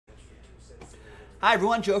Hi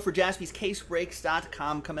everyone, Joe for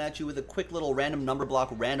JaspysCaseBreaks.com coming at you with a quick little random number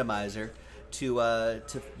block randomizer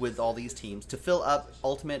with all these teams to fill up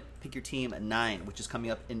Ultimate Pick Your Team 9, which is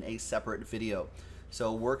coming up in a separate video.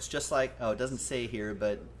 So it works just like, oh, it doesn't say here,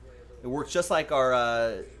 but it works just like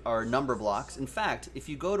our number blocks. In fact, if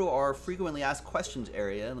you go to our frequently asked questions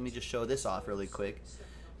area, let me just show this off really quick.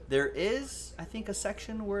 There is, I think, a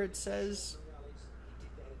section where it says,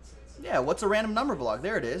 yeah, what's a random number block?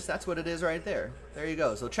 There it is. That's what it is right there. There you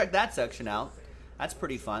go. So check that section out. That's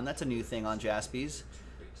pretty fun. That's a new thing on Jaspys.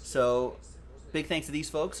 So big thanks to these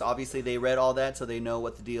folks. Obviously, they read all that, so they know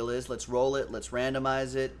what the deal is. Let's roll it. Let's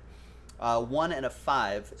randomize it. 1 and a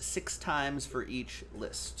 5, 6 times for each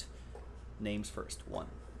list. Names first. 1,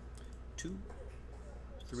 2,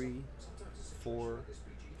 3, 4,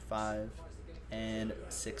 5, and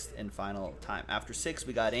 6th and final time. After 6,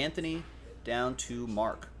 we got Anthony down to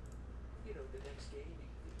Mark.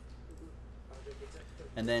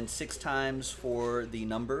 And then 6 times for the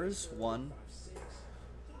numbers. 1,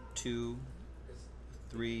 2,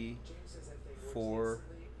 3, 4,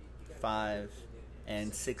 5,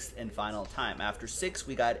 and 6th and final time. After 6,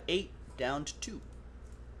 we got 8 down to 2.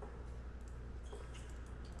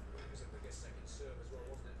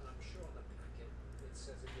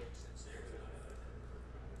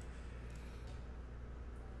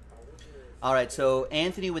 All right, so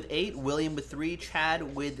Anthony with 8, William with 3,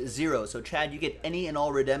 Chad with 0. So Chad, you get any and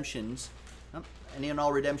all redemptions. Any and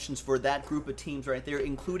all redemptions for that group of teams right there,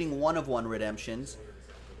 including 1-of-1 redemptions.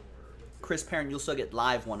 Chris Parent, you'll still get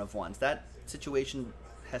live 1-of-1s. That situation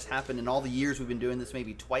has happened in all the years we've been doing this,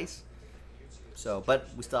 maybe twice. So, but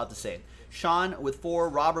we still have to say it. Sean with 4,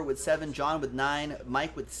 Robert with 7, John with 9,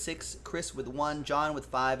 Mike with 6, Chris with 1, John with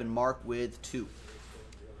 5, and Mark with 2.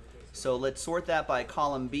 So let's sort that by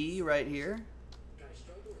column B right here.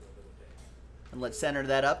 And let's center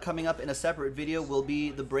that up. Coming up in a separate video will be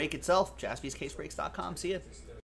the break itself. JaspysCaseBreaks.com. See ya.